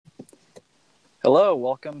Hello,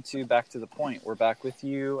 welcome to Back to the Point. We're back with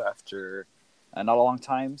you after not a long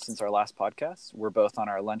time since our last podcast. We're both on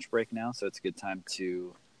our lunch break now, so it's a good time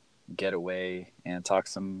to get away and talk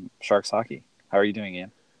some Sharks hockey. How are you doing,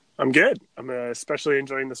 Ian? I'm good. I'm especially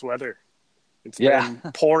enjoying this weather. It's Yeah.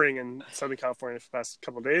 been pouring in Southern California for the past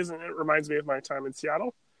couple of days, and it reminds me of my time in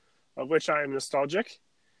Seattle, of which I am nostalgic,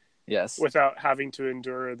 Yes. without having to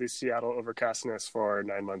endure the Seattle overcastness for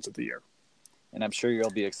 9 months of the year. And I'm sure you'll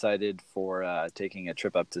be excited for taking a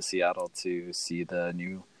trip up to Seattle to see the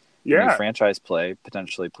new franchise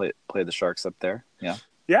potentially play the Sharks up there. Yeah.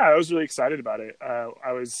 Yeah, I was really excited about it.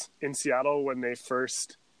 I was in Seattle when they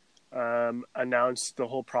first announced the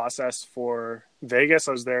whole process for Vegas.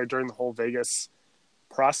 I was there during the whole Vegas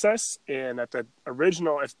process, and at the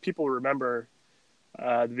original, if people remember,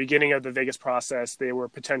 the beginning of the Vegas process, they were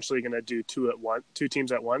potentially going to do two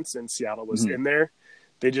teams at once, and Seattle was in there.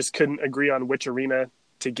 They just couldn't agree on which arena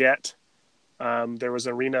to get. There was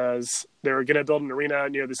arenas. They were going to build an arena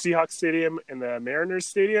near the Seahawks Stadium and the Mariners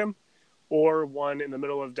Stadium, or one in the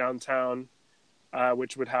middle of downtown,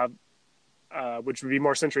 which would be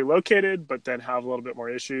more centrally located, but then have a little bit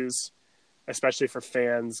more issues, especially for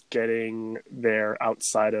fans getting there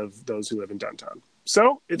outside of those who live in downtown.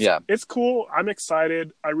 So it's cool. I'm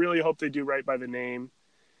excited. I really hope they do right by the name.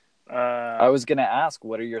 I was going to ask,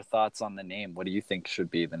 what are your thoughts on the name? What do you think should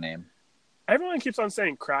be the name? Everyone keeps on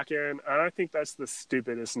saying Kraken, and I think that's the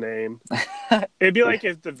stupidest name. It'd be like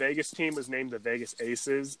if the Vegas team was named the Vegas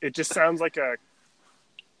Aces. It just sounds like a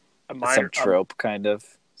minor some trope kind of.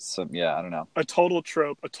 I don't know. A total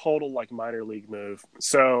trope, a total like minor league move.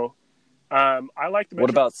 So I like the. What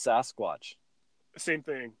about Sasquatch? Same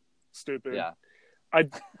thing. Stupid. Yeah.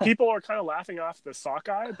 People are kind of laughing off the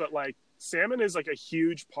sockeye, but like salmon is like a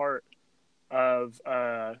huge part of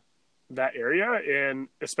that area, and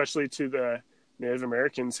especially to the Native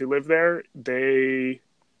Americans who live there, they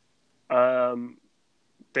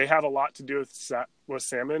have a lot to do with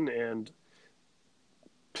salmon, and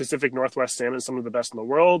Pacific Northwest salmon is some of the best in the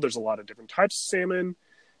world. There's a lot of different types of salmon.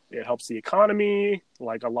 It helps the economy.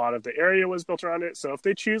 Like a lot of the area was built around it. So if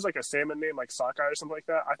they choose like a salmon name like sockeye or something like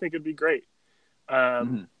that, I think it'd be great.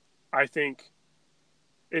 I think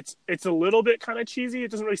it's a little bit kind of cheesy.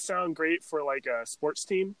 It doesn't really sound great for like a sports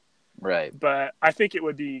team. Right. But I think it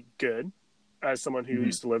would be good as someone who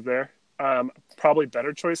used to live there. Probably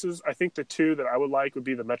better choices. I think the two that I would like would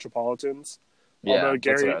be the Metropolitans. Yeah,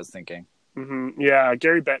 that's what I was thinking. Yeah,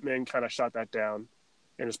 Gary Bettman kind of shot that down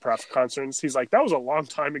in his press conference. He's like, that was a long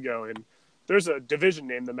time ago, and there's a division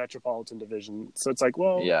named the Metropolitan Division. So it's like,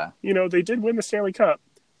 well, they did win the Stanley Cup.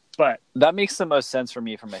 But that makes the most sense for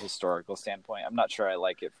me from a historical standpoint. I'm not sure I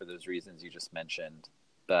like it for those reasons you just mentioned,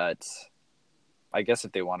 but I guess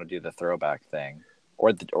if they want to do the throwback thing,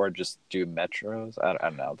 or just do Metros, I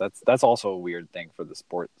don't know. That's also a weird thing for the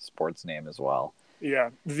sports name as well. Yeah,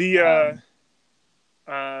 there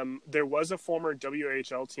was a former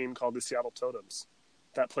WHL team called the Seattle Totems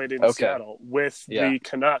that played in Seattle with the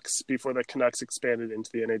Canucks before the Canucks expanded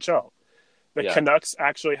into the NHL. The Canucks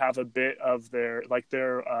actually have a bit of their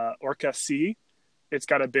Orca C. It's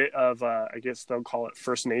got a bit of, I guess they'll call it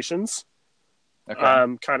First Nations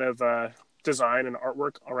kind of design and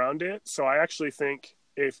artwork around it. So I actually think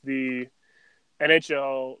if the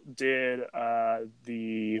NHL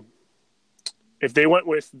if they went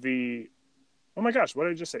with oh my gosh, what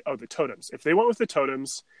did I just say? Oh, the Totems. If they went with the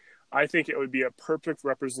Totems, I think it would be a perfect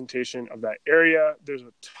representation of that area. There's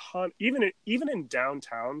a ton, even in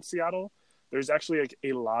downtown Seattle, there's actually like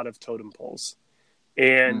a lot of totem poles.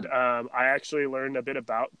 And I actually learned a bit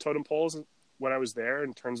about totem poles when I was there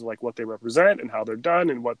in terms of like what they represent and how they're done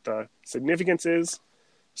and what the significance is.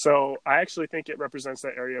 So I actually think it represents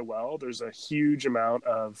that area well. There's a huge amount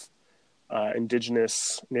of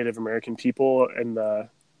indigenous Native American people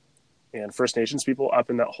and First Nations people up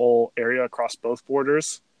in that whole area across both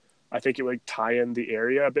borders. I think it would tie in the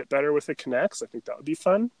area a bit better with the Canucks. I think that would be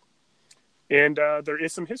fun. And there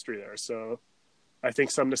is some history there. So I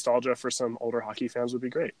think some nostalgia for some older hockey fans would be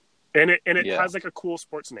great. And it has like a cool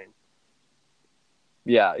sports name.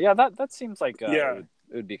 Yeah, that seems like it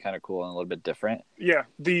would be kind of cool and a little bit different. Yeah,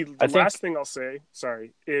 the last thing I'll say,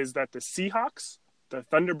 is that the Seahawks, the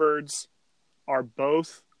Thunderbirds, are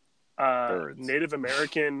both Native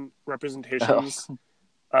American representations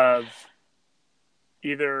of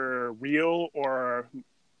either real or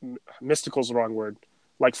mystical is the wrong word,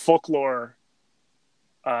 like folklore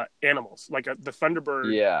animals. Like the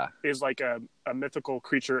Thunderbird is like a mythical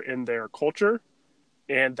creature in their culture,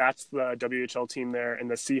 and that's the WHL team there. And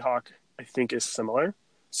the Seahawk, I think, is similar.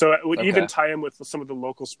 So it would even tie in with some of the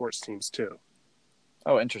local sports teams too.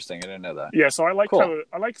 Oh, interesting. I didn't know that. Yeah, so Cool.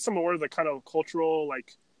 I like some more of the kind of cultural,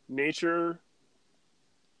 like nature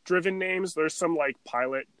driven names. There's some like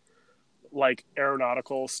pilot, like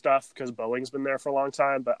aeronautical stuff because Boeing's been there for a long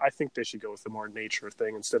time, but I think they should go with the more nature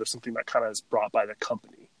thing instead of something that kind of is brought by the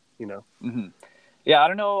company, you know? Hmm. Yeah, I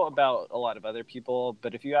don't know about a lot of other people,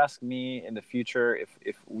 but if you ask me in the future,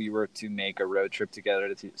 if we were to make a road trip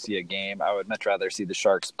together to see a game, I would much rather see the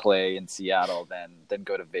Sharks play in Seattle than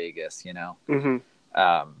go to Vegas. You know. Mm-hmm.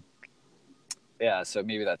 Um, yeah, so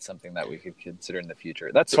maybe that's something that we could consider in the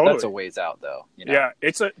future. That's Totally. a ways out, though. You know. Yeah,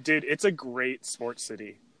 it's a great sports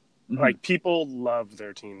city. Hmm. Like people love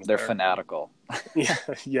their teams They're there. fanatical. Yeah,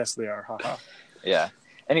 yes, they are. Haha. Yeah.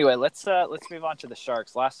 Anyway, let's move on to the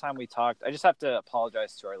Sharks. Last time we talked, I just have to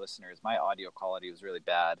apologize to our listeners. My audio quality was really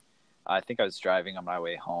bad. I think I was driving on my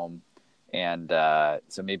way home, and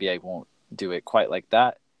so maybe I won't do it quite like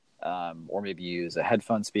that, or maybe use a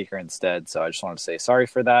headphone speaker instead. So I just wanted to say sorry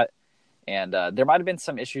for that. And there might have been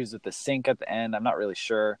some issues with the sync at the end. I'm not really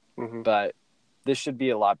sure, Mm-hmm. but this should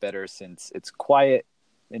be a lot better since it's quiet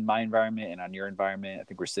in my environment and on your environment. I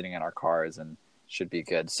think we're sitting in our cars and should be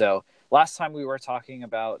good. So last time we were talking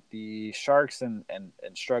about the Sharks and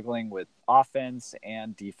struggling with offense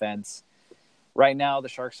and defense. Right now, the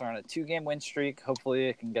Sharks are on a 2-game win streak. Hopefully,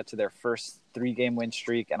 it can get to their first 3-game win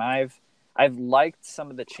streak. And I've liked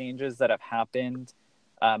some of the changes that have happened,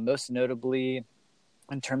 most notably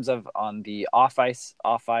in terms of on the off ice,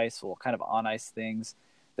 well, kind of on ice things.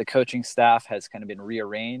 The coaching staff has kind of been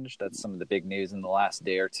rearranged. That's some of the big news in the last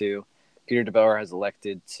day or two. Peter DeBoer has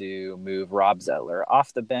elected to move Rob Zettler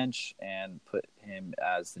off the bench and put him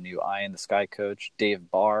as the new eye in the sky coach. Dave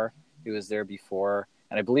Barr, who was there before,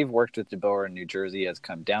 and I believe worked with DeBoer in New Jersey, has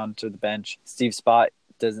come down to the bench. Steve Spott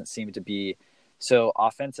doesn't seem to be so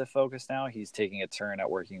offensive focused now. He's taking a turn at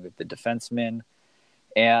working with the defensemen.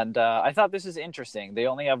 And I thought this is interesting. They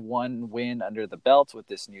only have one win under the belt with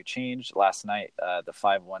this new change. Last night, the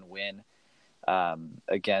 5-1 win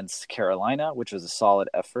against Carolina, which was a solid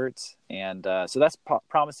effort. And so that's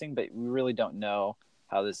promising, but we really don't know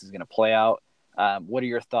how this is going to play out. What are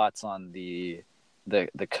your thoughts on the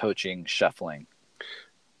coaching shuffling?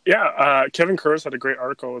 Yeah, Kevin Kurz had a great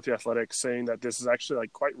article with The Athletic saying that this is actually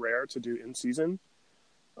like quite rare to do in season.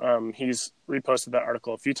 He's reposted that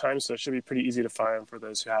article a few times, so it should be pretty easy to find for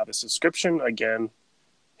those who have a subscription. Again,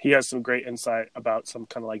 he has some great insight about some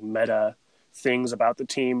kind of like meta things about the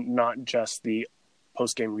team, not just the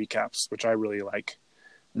post-game recaps, which I really like.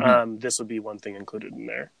 Mm-hmm. This would be one thing included in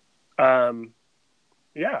there.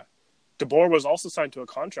 Yeah. DeBoer was also signed to a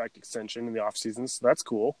contract extension in the offseason, so that's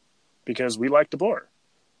cool because we like DeBoer.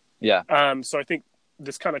 Yeah. So I think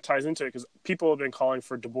this kind of ties into it because people have been calling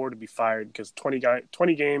for DeBoer to be fired because 20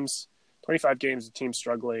 games, 25 games, the team's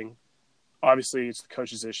struggling. Obviously, it's the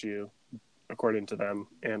coach's issue, according to them,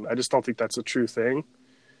 and I just don't think that's a true thing.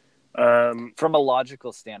 From a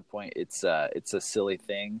logical standpoint, it's a silly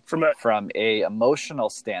thing. From a emotional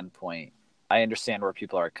standpoint, I understand where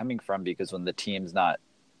people are coming from because when the team's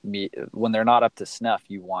when they're not up to snuff,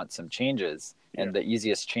 you want some changes, and the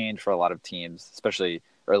easiest change for a lot of teams, especially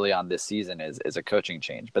early on this season, is a coaching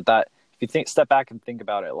change. But that, if you step back and think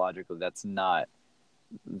about it logically, that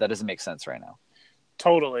doesn't make sense right now.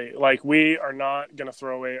 Totally. Like, we are not going to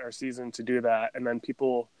throw away our season to do that. And then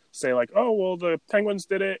people say like, oh, well, the Penguins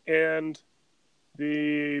did it. And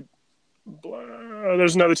there's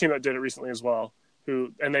another team that did it recently as well,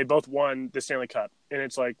 and they both won the Stanley Cup. And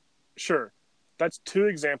it's like, sure, that's 2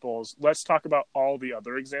 examples. Let's talk about all the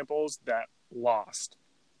other examples that lost.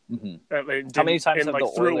 Mm-hmm. How many times have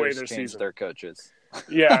the Oilers changed their coaches?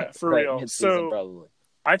 Yeah, for right, real. So probably.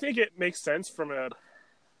 I think it makes sense from a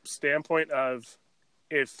standpoint of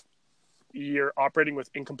if you're operating with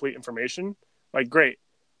incomplete information, like great.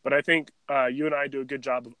 But I think you and I do a good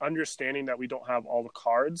job of understanding that we don't have all the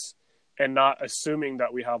cards and not assuming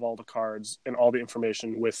that we have all the cards and all the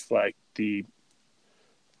information with like the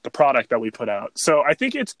product that we put out. So I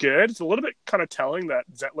think it's good. It's a little bit kind of telling that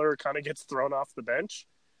Zettler kind of gets thrown off the bench.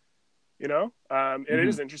 You know, it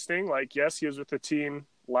is interesting. Like, yes, he was with the team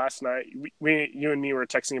last night. You and me were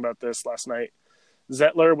texting about this last night.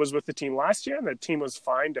 Zettler was with the team last year, and the team was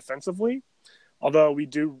fine defensively. Although we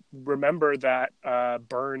do remember that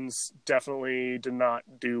Burns definitely did not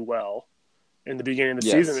do well in the beginning of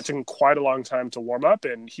the season. It took him quite a long time to warm up,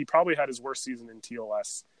 and he probably had his worst season in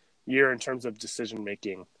TLS year in terms of decision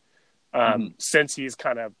making since he's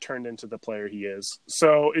kind of turned into the player he is.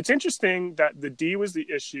 So it's interesting that the D was the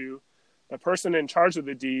issue. The person in charge of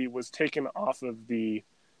the D was taken off of the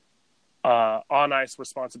on-ice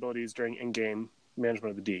responsibilities during in-game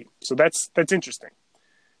management of the D. So that's interesting.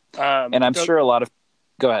 And I'm sure a lot of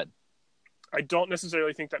 – go ahead. I don't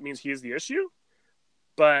necessarily think that means he is the issue,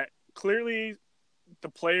 but clearly the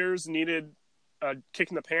players needed a kick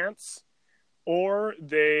in the pants, or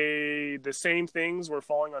the same things were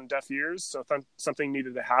falling on deaf ears, so something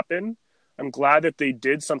needed to happen. I'm glad that they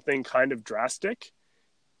did something kind of drastic,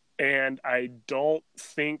 and I don't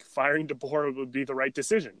think firing DeBoer would be the right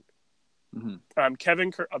decision. Mm-hmm.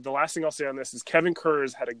 Kevin Kerr, the last thing I'll say on this is Kevin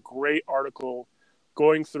Kurz had a great article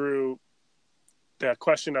going through the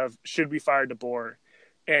question of should we fire DeBoer,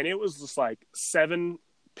 and it was just like 7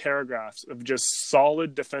 paragraphs of just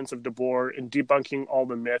solid defense of DeBoer and debunking all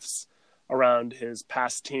the myths around his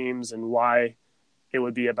past teams and why it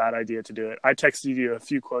would be a bad idea to do it. I texted you a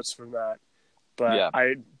few quotes from that, but yeah.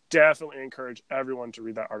 I definitely encourage everyone to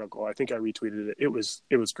read that article. I think I retweeted it. It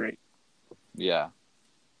was great. Yeah.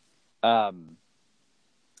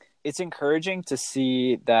 It's encouraging to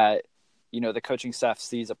see that, the coaching staff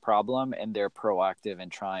sees a problem and they're proactive in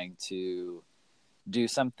trying to do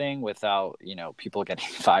something without, people getting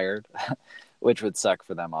fired, which would suck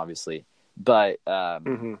for them, obviously. But,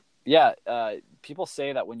 people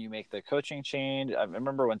say that when you make the coaching change, I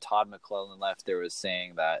remember when Todd McClellan left, there was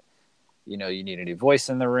saying that, you need a new voice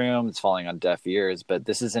in the room. It's falling on deaf ears, but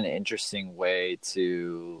this is an interesting way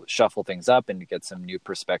to shuffle things up and to get some new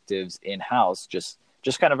perspectives in-house, just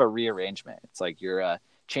kind of a rearrangement. It's like you're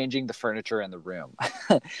changing the furniture in the room.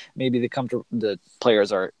 Maybe the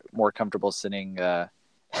players are more comfortable sitting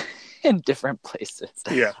in different places.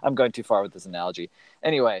 Yeah. I'm going too far with this analogy.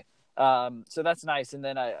 Anyway, so that's nice. And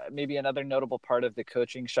then maybe another notable part of the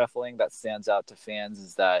coaching shuffling that stands out to fans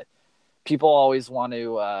is that people always want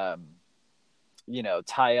to,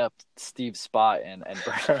 tie up Steve's spot and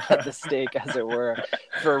burn at the stake, as it were,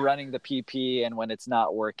 for running the PP. And when it's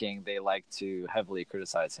not working, they like to heavily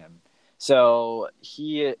criticize him. So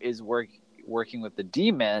he is working with the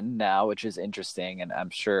D-men now, which is interesting. And I'm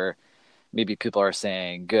sure maybe people are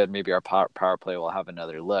saying, good, maybe our power play will have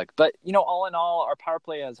another look. But, all in all, our power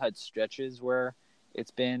play has had stretches where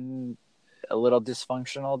it's been a little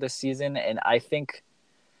dysfunctional this season. And I think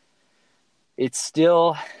it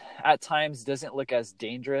still at times doesn't look as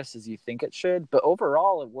dangerous as you think it should. But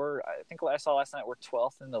overall, I think I saw last night, we're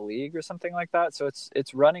 12th in the league or something like that. So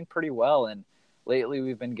it's running pretty well. And lately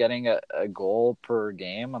we've been getting a goal per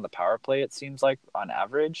game on the power play, it seems like, on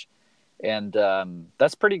average. And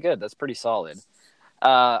that's pretty good. That's pretty solid.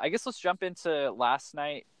 I guess let's jump into last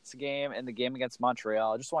night's game and the game against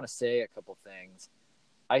Montreal. I just want to say a couple things.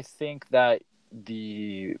 I think that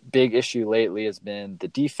the big issue lately has been the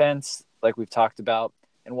defense, like we've talked about.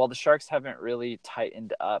 And while the Sharks haven't really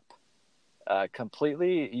tightened up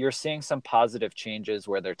completely, you're seeing some positive changes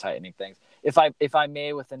where they're tightening things. If I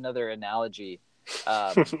may, with another analogy,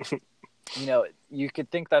 you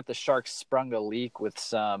could think that the Sharks sprung a leak with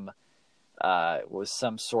some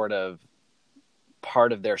sort of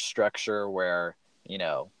part of their structure where,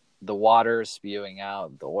 the water is spewing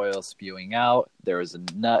out, the oil spewing out. There was a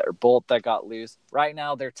nut or bolt that got loose. Right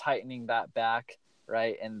now they're tightening that back,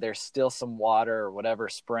 right? And there's still some water or whatever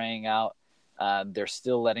spraying out. They're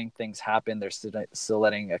still letting things happen. They're still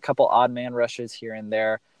letting a couple odd man rushes here and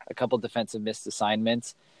there, a couple defensive missed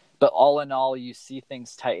assignments. But all in all, you see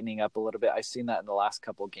things tightening up a little bit. I've seen that in the last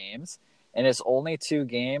couple games. And it's only 2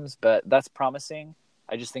 games, but that's promising.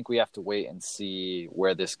 I just think we have to wait and see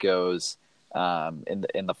where this goes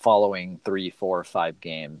in the following 3, 4, 5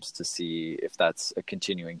 games to see if that's a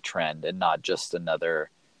continuing trend and not just another,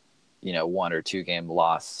 1 or 2 game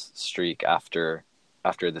loss streak after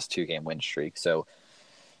this 2-game win streak. So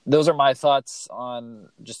those are my thoughts on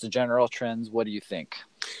just the general trends. What do you think?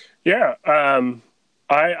 Yeah,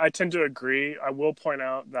 I tend to agree. I will point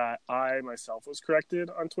out that I myself was corrected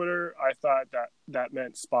on Twitter. I thought that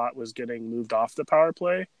meant Spot was getting moved off the power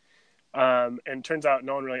play. And turns out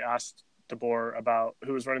no one really asked DeBoer about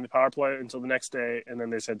who was running the power play until the next day. And then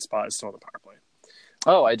they said Spot is still on the power play.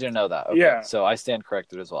 Oh, I didn't know that. Okay. Yeah. So I stand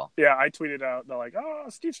corrected as well. Yeah, I tweeted out, they're like, oh,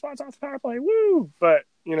 Steve Spot's off the power play. Woo! But,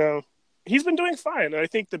 he's been doing fine. And I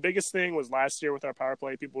think the biggest thing was last year with our power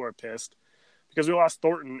play, people were pissed because we lost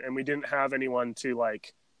Thornton and we didn't have anyone to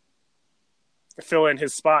fill in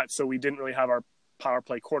his spot. So we didn't really have our power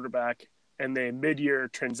play quarterback, and they mid-year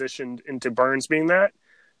transitioned into Burns being that.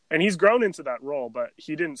 And he's grown into that role, but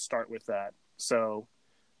he didn't start with that. So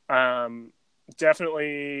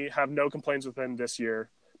definitely have no complaints with him this year.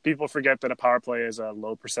 People forget that a power play is a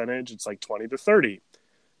low percentage. It's like 20 to 30.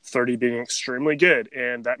 30 being extremely good.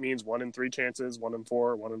 And that means 1 in 3 chances, 1 in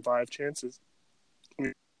 4, 1 in 5 chances.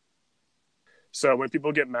 So when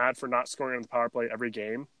people get mad for not scoring on the power play every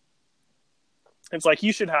game, it's like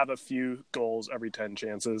you should have a few goals every 10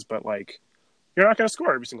 chances, but you're not going to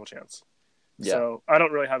score every single chance. Yeah. So I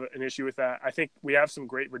don't really have an issue with that. I think we have some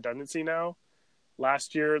great redundancy now.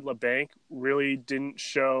 Last year, LeBanc really didn't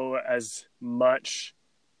show as much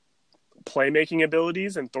playmaking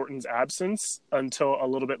abilities in Thornton's absence until a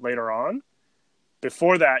little bit later on.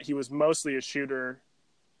 Before that, he was mostly a shooter.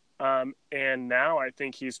 And now I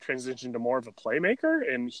think he's transitioned to more of a playmaker,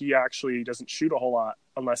 and he actually doesn't shoot a whole lot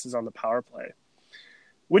unless he's on the power play,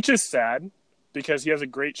 which is sad because he has a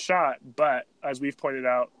great shot. But as we've pointed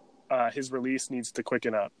out, his release needs to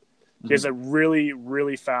quicken up. Mm-hmm. He has a really,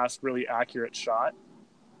 really fast, really accurate shot,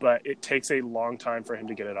 but it takes a long time for him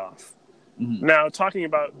to get it off. Mm-hmm. Now, talking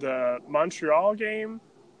about the Montreal game,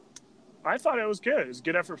 I thought it was good. It was a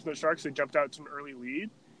good effort from the Sharks. They jumped out to an early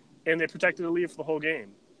lead, and they protected the lead for the whole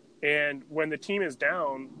game. And when the team is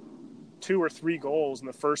down 2 or 3 goals in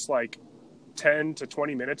the first, 10 to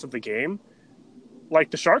 20 minutes of the game,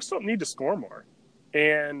 the Sharks don't need to score more.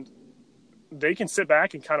 And they can sit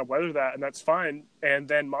back and kind of weather that, and that's fine. And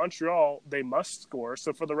then Montreal, they must score.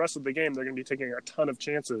 So for the rest of the game, they're going to be taking a ton of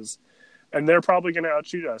chances. And they're probably going to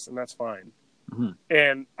outshoot us, and that's fine. Mm-hmm.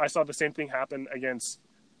 And I saw the same thing happen against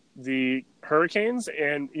the Hurricanes.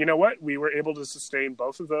 And you know what? We were able to sustain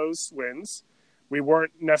both of those wins. We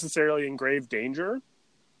weren't necessarily in grave danger.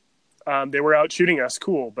 They were out shooting us,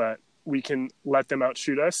 cool, but we can let them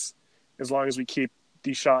outshoot us as long as we keep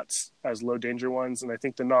these shots as low danger ones. And I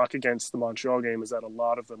think the knock against the Montreal game is that a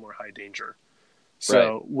lot of them were high danger.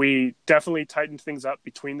 So we definitely tightened things up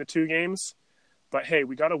between the 2 games. But hey,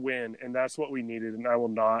 we got a win, and that's what we needed. And I will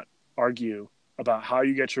not argue about how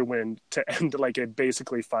you get your win to end a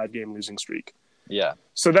basically 5-game losing streak. Yeah.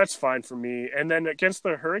 So that's fine for me. And then against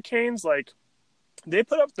the Hurricanes, they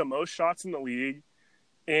put up the most shots in the league,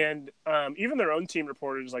 and even their own team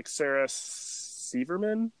reporters like Sarah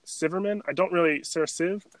Siverman. Sarah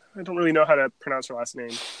Siv. I don't really know how to pronounce her last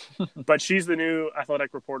name, but she's the new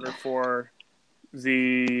athletic reporter for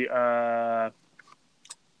the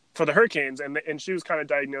Hurricanes, and she was kind of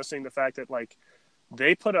diagnosing the fact that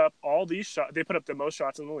they put up all these shots. They put up the most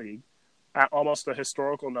shots in the league at almost a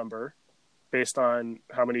historical number based on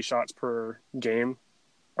how many shots per game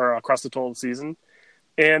or across the total season.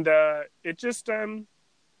 And it just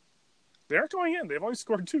they're going in. They've only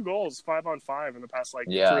scored 2 goals 5-on-5 in the past 2 or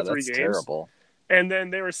 3 games. Yeah, that's terrible. And then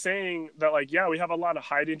they were saying that we have a lot of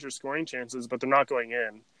high danger scoring chances, but they're not going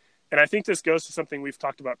in. And I think this goes to something we've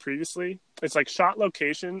talked about previously. It's shot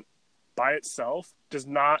location by itself does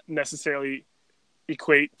not necessarily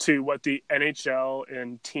equate to what the NHL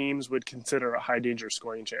and teams would consider a high danger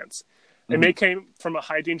scoring chance. Mm-hmm. It may come from a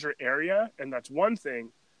high danger area, and that's one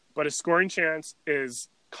thing. But a scoring chance is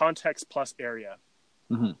context plus area.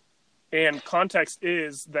 Mm-hmm. And context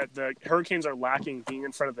is that the Hurricanes are lacking being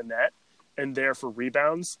in front of the net and there for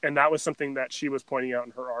rebounds. And that was something that she was pointing out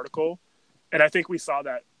in her article. And I think we saw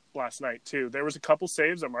that last night too. There was a couple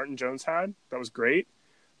saves that Martin Jones had. That was great.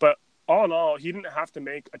 But all in all, he didn't have to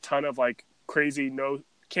make a ton of crazy,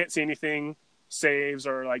 can't see anything saves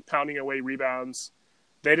or pounding away rebounds.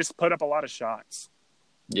 They just put up a lot of shots.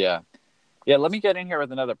 Yeah. Yeah, let me get in here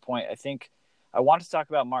with another point. I think I want to talk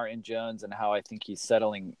about Martin Jones and how I think he's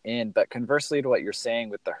settling in. But conversely to what you're saying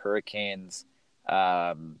with the Hurricanes,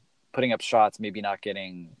 putting up shots, maybe not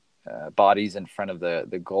getting bodies in front of the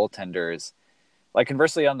goaltenders.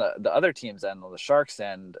 Conversely on the other teams end, on the Sharks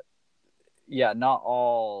end, yeah, not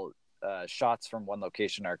all shots from one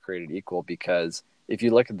location are created equal, because if you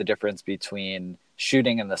look at the difference between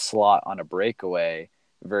shooting in the slot on a breakaway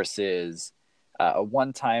versus a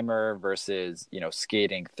one-timer versus,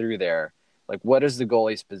 skating through there. What is the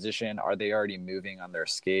goalie's position? Are they already moving on their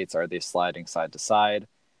skates? Are they sliding side to side?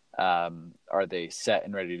 Are they set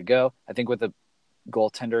and ready to go? I think with a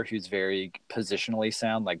goaltender who's very positionally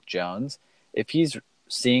sound like Jones, if he's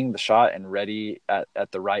seeing the shot and ready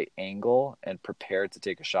at the right angle and prepared to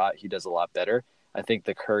take a shot, he does a lot better. I think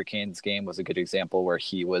the Hurricanes game was a good example where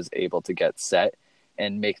he was able to get set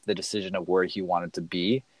and make the decision of where he wanted to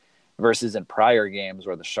be, versus in prior games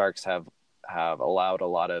where the Sharks have allowed a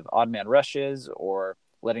lot of odd man rushes or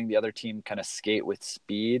letting the other team kind of skate with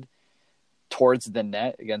speed towards the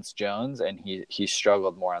net against Jones, and he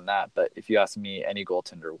struggled more on that. But if you ask me, any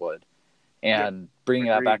goaltender would. And bringing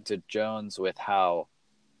that back to Jones with how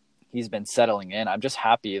he's been settling in, I'm just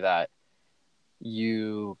happy that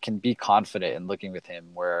you can be confident in looking with him,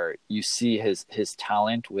 where you see his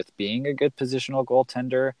talent with being a good positional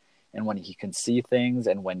goaltender, and when he can see things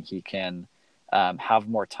and when he can have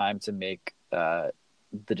more time to make the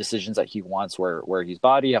decisions that he wants, where his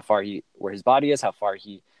body is, how far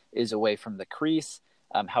he is away from the crease,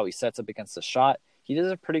 how he sets up against the shot. He does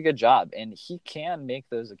a pretty good job, and he can make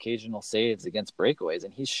those occasional saves against breakaways,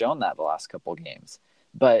 and he's shown that the last couple games.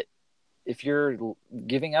 But if you're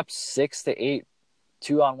giving up 6 to 8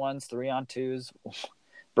 2-on-1s, 3-on-2s,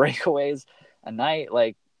 breakaways a night,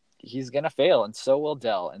 like he's gonna fail, and so will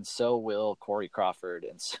Dell, and so will Corey Crawford,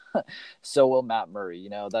 and so will Matt Murray. You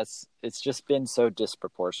know, it's just been so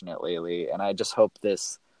disproportionate lately, and I just hope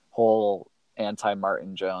this whole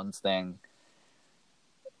anti-Martin Jones thing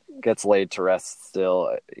gets laid to rest.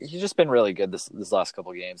 Still, he's just been really good this last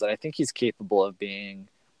couple games, and I think he's capable of being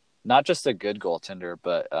not just a good goaltender,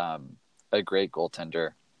 but a great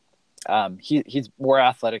goaltender. He's more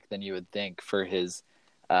athletic than you would think for his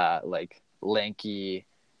like lanky,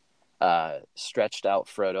 stretched out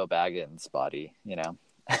Frodo Baggins body, you know.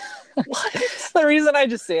 The reason I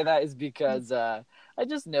just say that is because I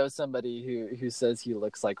just know somebody who says he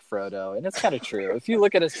looks like Frodo, and it's kind of true. If you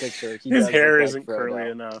look at his picture, his hair look isn't like Frodo. curly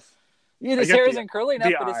enough. Yeah, his hair isn't curly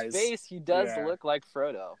enough, but eyes. his face, he does look like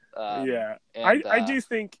Frodo. Yeah, and,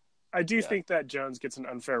 I do think that Jones gets an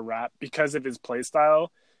unfair rap because of his play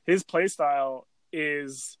style. His play style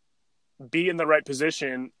is be in the right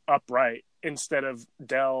position upright instead of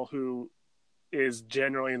Dell, who is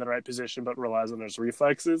generally in the right position but relies on his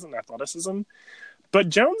reflexes and athleticism. But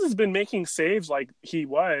Jones has been making saves like he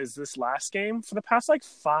was this last game for the past like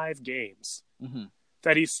 5 games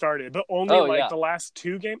that he started, but only the last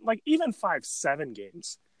 2 games, like even 5-7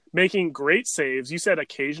 games, making great saves. You said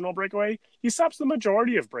occasional breakaway. He stops the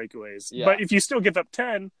majority of breakaways. Yeah. But if you still give up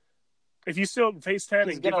 10, if you still face 10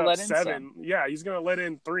 and give up 7, he's going to let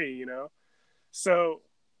in 3, you know? So,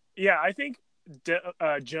 yeah, I think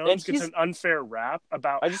Jones gets an unfair rap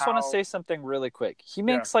about I just want to say something really quick. He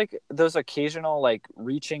makes like those occasional like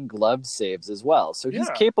reaching glove saves as well. So he's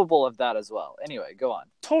capable of that as well. Anyway, go on.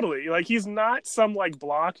 Totally. Like he's not some like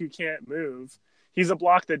block who can't move. He's a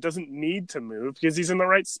block that doesn't need to move because he's in the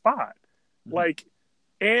right spot. Like,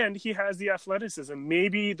 and he has the athleticism.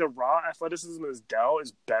 Maybe the raw athleticism of Dell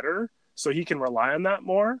is better, so he can rely on that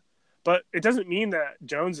more. But it doesn't mean that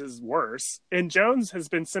Jones is worse. And Jones has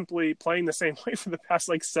been simply playing the same way for the past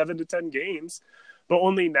like 7 to 10 games. But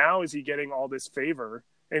only now is he getting all this favor.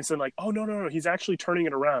 And so like, oh, no, he's actually turning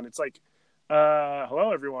it around. It's like,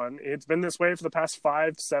 hello, everyone. It's been this way for the past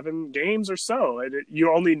 5-7 games or so.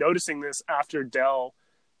 You're only noticing this after Dell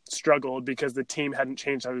struggled because the team hadn't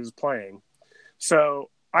changed how he was playing. So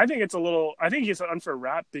I think he's an unfair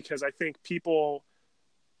rap because I think people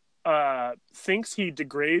thinks he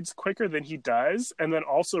degrades quicker than he does, and then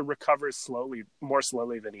also recovers more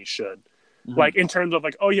slowly than he should. Like in terms of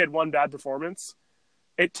like, oh, he had one bad performance.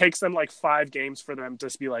 It takes them like 5 games for them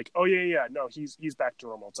to be like, oh no, he's back to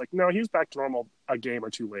normal. It's like, no, he was back to normal a game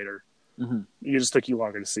or 2 later. It just took you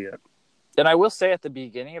longer to see it. And I will say at the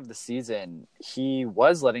beginning of the season, he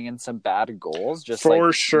was letting in some bad goals. Just for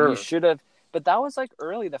like sure, he should have. But that was like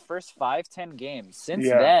early, the first 5-10 games. Since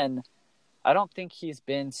then, I don't think he's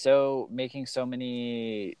been making so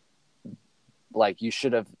many, like, you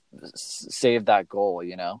should have saved that goal,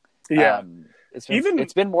 you know? Yeah.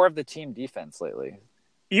 It's been more of the team defense lately.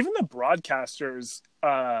 Even the broadcasters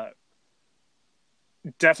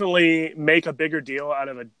definitely make a bigger deal out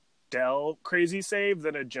of a Dell crazy save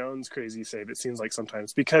than a Jones crazy save, it seems like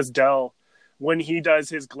sometimes. Because Dell, when he does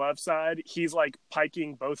his glove side, he's, like,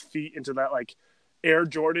 piking both feet into that, like, Air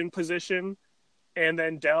Jordan position. And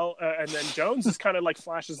then Jones is kind of like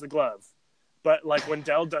flashes the glove. But like when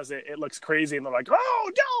Dell does it, it looks crazy. And they're like,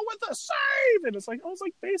 oh, Dell with the save. And it's like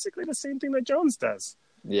basically the same thing that Jones does.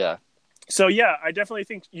 Yeah. So, yeah, I definitely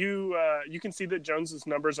think you can see that Jones's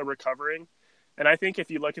numbers are recovering. And I think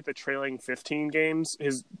if you look at the trailing 15 games,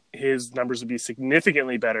 his numbers would be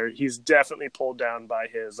significantly better. He's definitely pulled down by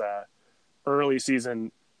his early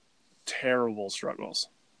season terrible struggles.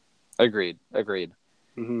 Agreed.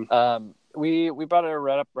 We about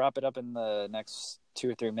to wrap it up in the next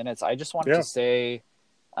 2 or 3 minutes. I just wanted to say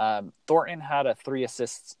Thornton had a 3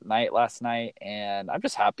 assists night last night, and I'm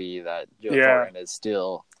just happy that Joe Thornton is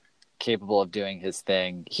still capable of doing his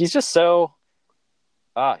thing. He's just so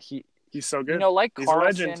he's so good. You know, like he's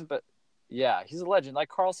Carlson, but he's a legend. Like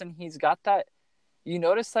Carlson, he's got that. You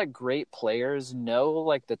notice that great players know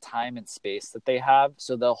like the time and space that they have,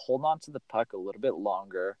 so they'll hold on to the puck a little bit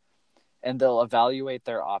longer. And they'll evaluate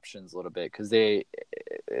their options a little bit because they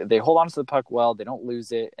hold on to the puck well, they don't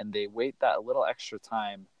lose it, and they wait that little extra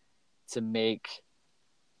time to make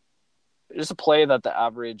just a play that the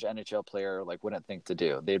average NHL player like wouldn't think to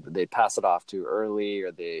do. They'd pass it off too early,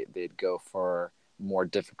 or they'd go for a more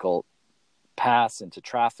difficult pass into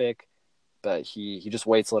traffic. But he just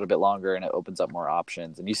waits a little bit longer, and it opens up more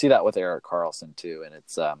options. And you see that with Erik Karlsson too, and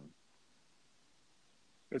it's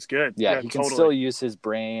good. Yeah, he can still use his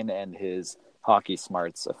brain and his hockey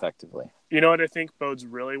smarts effectively. You know what I think bodes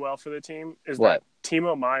really well for the team is that What?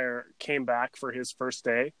 Timo Meyer came back for his first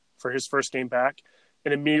game back,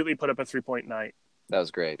 and immediately put up a 3-point night That was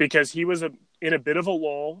great. because he was in a bit of a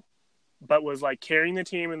lull, but was like carrying the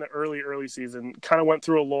team in the early season. Kind of went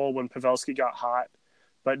through a lull when Pavelski got hot,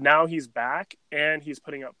 but now he's back and he's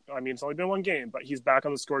putting up. I mean, it's only been one game, but he's back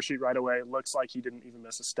on the score sheet right away. It looks like he didn't even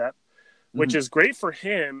miss a step, which is great for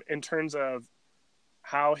him in terms of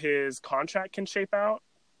how his contract can shape out.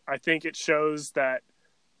 I think it shows that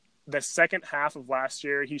the second half of last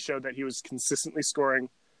year, he showed that he was consistently scoring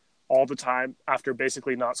all the time after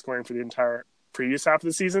basically not scoring for the entire previous half of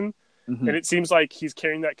the season. Mm-hmm. And it seems like he's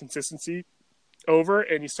carrying that consistency over,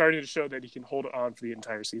 and he's starting to show that he can hold it on for the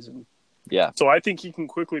entire season. Yeah. So I think he can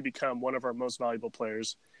quickly become one of our most valuable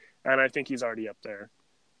players, and I think he's already up there.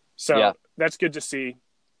 So that's good to see.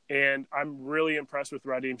 And I'm really impressed with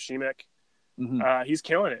Radim Šimek. Mm-hmm. He's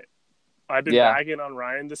killing it. I've been bagging on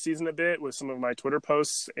Ryan this season a bit with some of my Twitter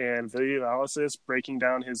posts and video analysis breaking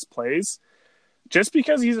down his plays. Just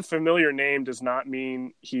because he's a familiar name does not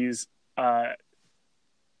mean he's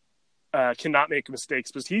cannot make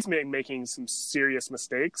mistakes, because he's making some serious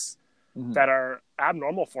mistakes that are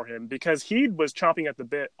abnormal for him, because he was chomping at the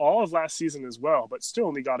bit all of last season as well, but still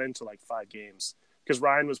only got into like 5 games because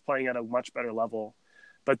Ryan was playing at a much better level.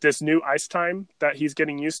 But this new ice time that he's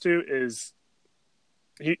getting used to is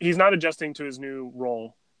he's not adjusting to his new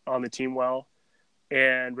role on the team well,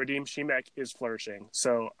 and Radim Šimek is flourishing.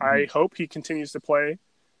 So I hope he continues to play.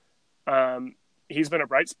 He's been a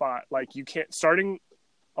bright spot. Like, you can't, starting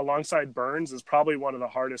alongside Burns is probably one of the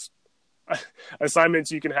hardest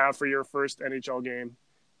assignments you can have for your first NHL game.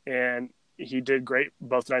 And he did great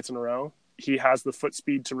both nights in a row. He has the foot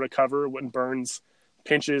speed to recover when Burns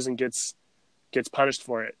pinches and gets punished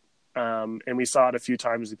for it. And we saw it a few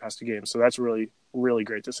times as he passed the game. So that's really, really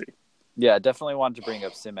great to see. Yeah, definitely wanted to bring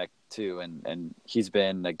up Šimek too, and he's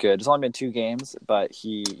been good. It's only been 2 games, but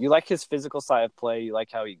you like his physical side of play. You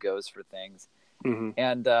like how he goes for things.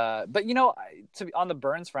 And but on the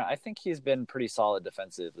Burns front, I think he's been pretty solid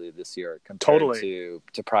defensively this year compared to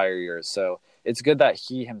prior years. So it's good that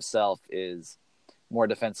he himself is more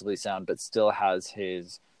defensively sound, but still has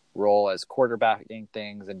his role as quarterbacking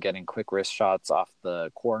things and getting quick wrist shots off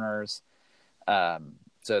the corners.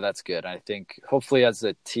 So that's good. I think hopefully as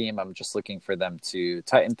a team, I'm just looking for them to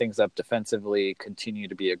tighten things up defensively, continue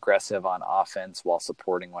to be aggressive on offense while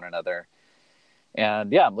supporting one another.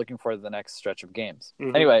 And I'm looking forward to the next stretch of games.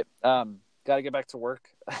 Anyway, got to get back to work,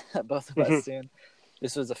 both of us soon.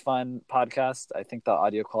 This was a fun podcast. I think the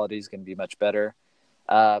audio quality is going to be much better.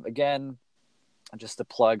 Again, just to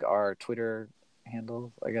plug our Twitter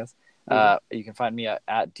handle, I guess. You can find me at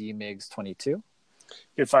dmigs22.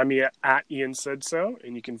 You can find me at Ian Said So,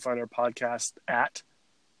 and you can find our podcast at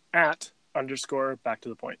 _ back to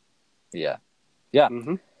the point. Yeah.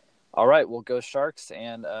 All right, well, go Sharks,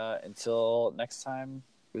 and until next time,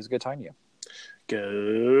 it was a good talking to you.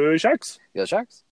 Go Sharks! Go Sharks!